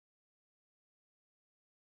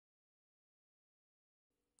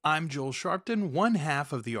I'm Joel Sharpton, one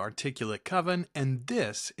half of the Articulate Coven, and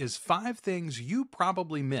this is 5 Things You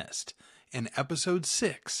Probably Missed in Episode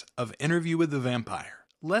 6 of Interview with the Vampire.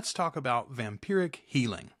 Let's talk about vampiric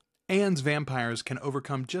healing. Anne's vampires can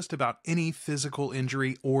overcome just about any physical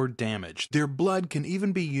injury or damage. Their blood can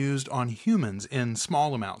even be used on humans in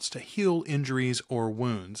small amounts to heal injuries or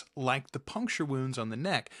wounds, like the puncture wounds on the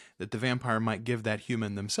neck that the vampire might give that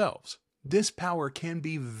human themselves. This power can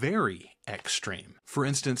be very extreme. For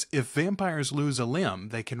instance, if vampires lose a limb,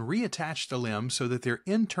 they can reattach the limb so that their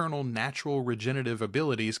internal natural regenerative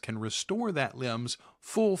abilities can restore that limb's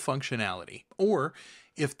full functionality. Or,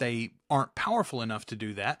 if they aren't powerful enough to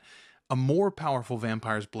do that, a more powerful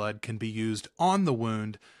vampire's blood can be used on the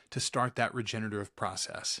wound to start that regenerative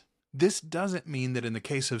process. This doesn't mean that in the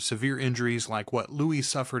case of severe injuries like what Louise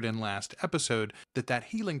suffered in last episode, that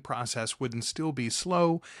healing process wouldn't still be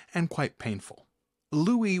slow and quite painful.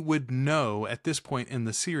 Louis would know at this point in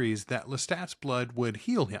the series that Lestat's blood would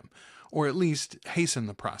heal him, or at least hasten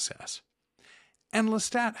the process. And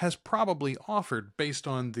Lestat has probably offered based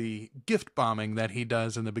on the gift bombing that he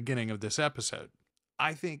does in the beginning of this episode.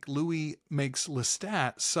 I think Louis makes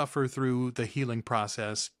Lestat suffer through the healing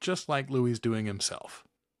process just like Louis is doing himself.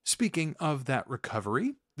 Speaking of that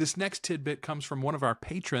recovery, this next tidbit comes from one of our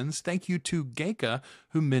patrons. Thank you to Gaica,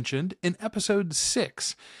 who mentioned in episode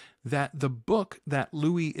 6 that the book that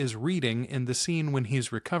Louis is reading in the scene when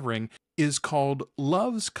he's recovering is called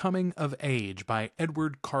Love's Coming of Age by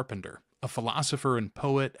Edward Carpenter, a philosopher and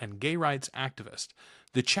poet and gay rights activist.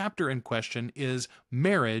 The chapter in question is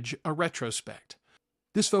Marriage, a Retrospect.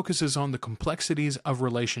 This focuses on the complexities of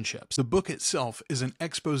relationships. The book itself is an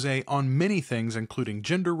expose on many things, including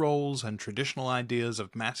gender roles and traditional ideas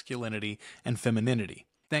of masculinity and femininity.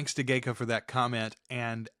 Thanks to Gaica for that comment,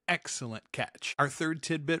 and excellent catch. Our third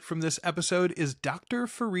tidbit from this episode is Dr.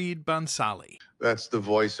 Farid Bansali. That's the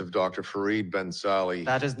voice of Dr. Farid Bansali.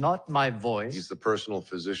 That is not my voice. He's the personal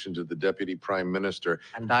physician to the Deputy Prime Minister.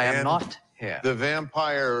 And I am not here. The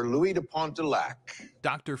vampire Louis de Pontelac.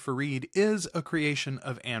 Dr. Farid is a creation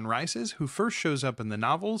of Anne Rice's, who first shows up in the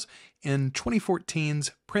novels in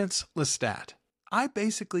 2014's Prince Lestat. I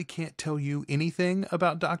basically can't tell you anything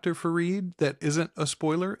about Dr. Farid that isn't a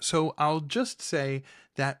spoiler, so I'll just say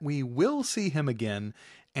that we will see him again,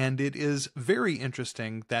 and it is very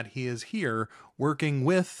interesting that he is here working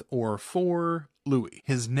with or for Louis.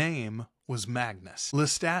 His name was Magnus.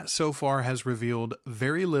 Lestat so far has revealed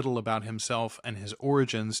very little about himself and his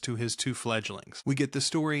origins to his 2 fledglings. We get the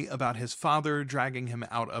story about his father dragging him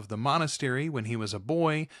out of the monastery when he was a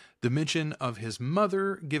boy, the mention of his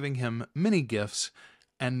mother giving him many gifts,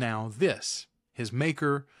 and now this, his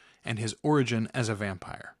maker and his origin as a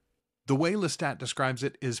vampire. The way Lestat describes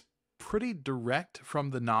it is pretty direct from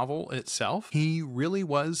the novel itself. He really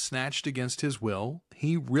was snatched against his will.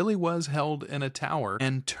 He really was held in a tower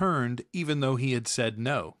and turned even though he had said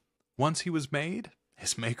no. Once he was made,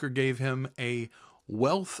 his maker gave him a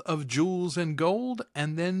wealth of jewels and gold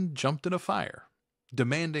and then jumped in a fire,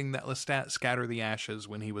 demanding that Lestat scatter the ashes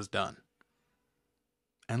when he was done.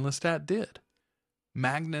 And Lestat did.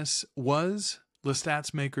 Magnus was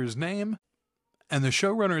Lestat's maker's name, and the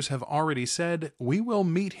showrunners have already said we will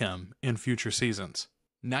meet him in future seasons.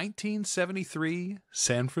 1973,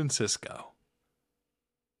 San Francisco.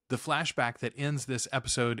 The flashback that ends this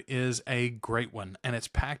episode is a great one, and it's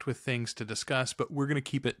packed with things to discuss, but we're going to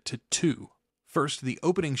keep it to 2. First, the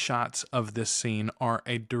opening shots of this scene are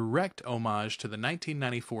a direct homage to the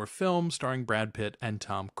 1994 film starring Brad Pitt and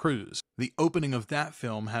Tom Cruise. The opening of that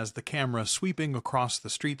film has the camera sweeping across the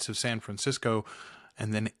streets of San Francisco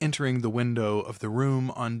and then entering the window of the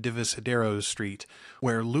room on Divisadero Street,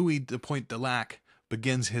 where Louis de Pontelac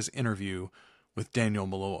begins his interview with Daniel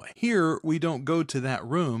Malloy. Here, we don't go to that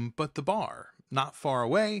room, but the bar, not far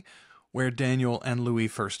away, where Daniel and Louis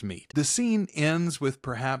first meet. The scene ends with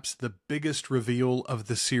perhaps the biggest reveal of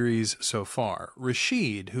the series so far.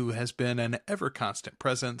 Rashid, who has been an ever-constant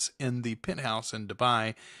presence in the penthouse in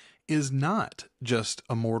Dubai, is not just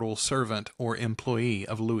a mortal servant or employee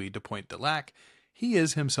of Louis de Pontelac. He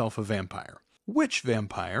is himself a vampire. Which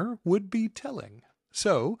vampire would be telling?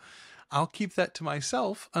 So, I'll keep that to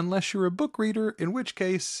myself unless you're a book reader, in which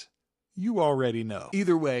case, you already know.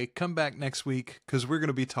 Either way, come back next week because we're going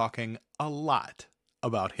to be talking a lot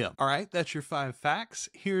about him. All right, that's your 5 facts.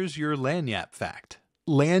 Here's your lagniappe fact.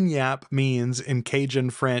 Lagniappe means, in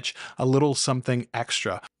Cajun French, a little something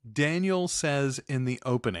extra. Daniel says in the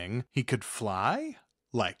opening he could fly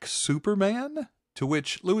like Superman? To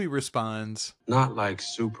which Louis responds, "Not like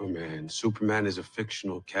Superman. Superman is a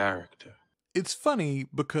fictional character." It's funny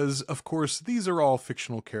because, of course, these are all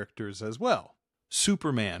fictional characters as well.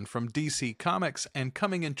 Superman from DC Comics, and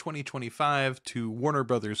coming in 2025 to Warner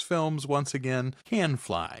Brothers Films once again, can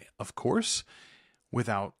fly, of course,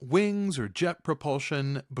 without wings or jet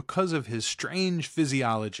propulsion because of his strange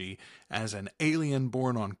physiology as an alien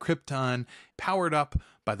born on Krypton, powered up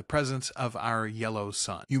by the presence of our yellow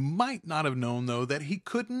sun. You might not have known, though, that he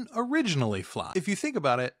couldn't originally fly. If you think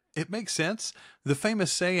about it, it makes sense. The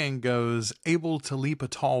famous saying goes, able to leap a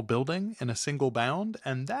tall building in a single bound,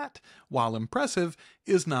 and that, while impressive,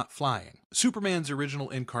 is not flying. Superman's original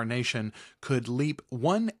incarnation could leap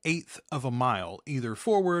 1/8 of a mile, either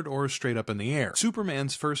forward or straight up in the air.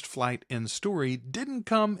 Superman's first flight in story didn't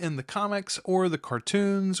come in the comics or the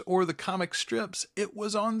cartoons or the comic strips, it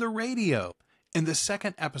was on the radio. In the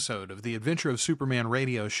second episode of the Adventure of Superman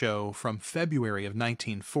radio show from February of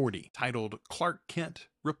 1940, titled Clark Kent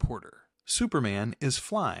Reporter, Superman is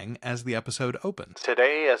flying as the episode opens.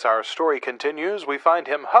 Today, as our story continues, we find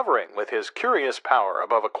him hovering with his curious power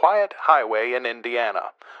above a quiet highway in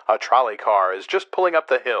Indiana. A trolley car is just pulling up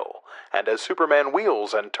the hill, and as Superman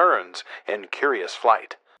wheels and turns in curious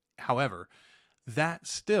flight. However, that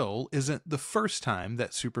still isn't the first time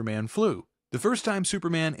that Superman flew. The first time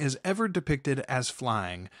Superman is ever depicted as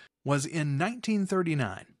flying was in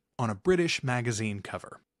 1939 on a British magazine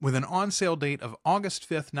cover. With an on-sale date of August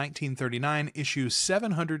 5th, 1939, issue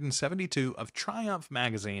 772 of Triumph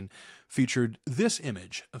magazine featured this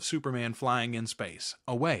image of Superman flying in space,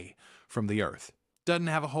 away from the Earth. Doesn't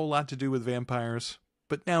have a whole lot to do with vampires,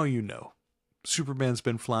 but now you know. Superman's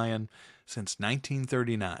been flying since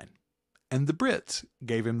 1939, and the Brits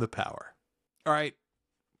gave him the power. All right.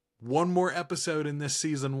 One more episode in this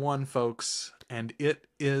season 1, folks, and it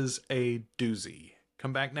is a doozy.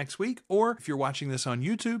 Come back next week, or if you're watching this on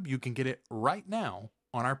YouTube, you can get it right now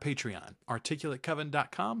on our Patreon,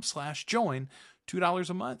 articulatecoven.com/join. $2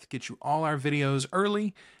 a month gets you all our videos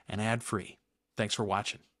early and ad-free. Thanks for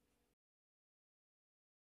watching.